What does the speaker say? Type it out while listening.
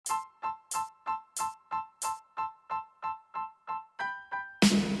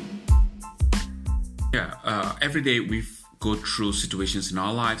Yeah, every day we go through situations in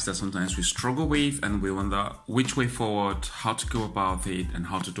our lives that sometimes we struggle with, and we wonder which way forward, how to go about it, and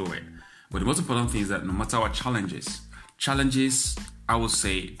how to do it. But the most important thing is that no matter our challenges, I would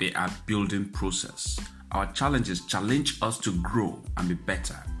say they are building process. Our challenges challenge us to grow and be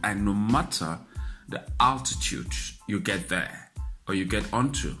better. And no matter the altitude you get there or you get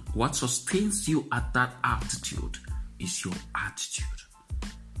onto, what sustains you at that altitude is your attitude.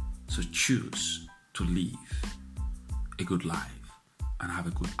 So choose to live a good life and have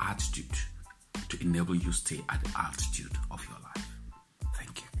a good attitude to enable you stay at the altitude of your life.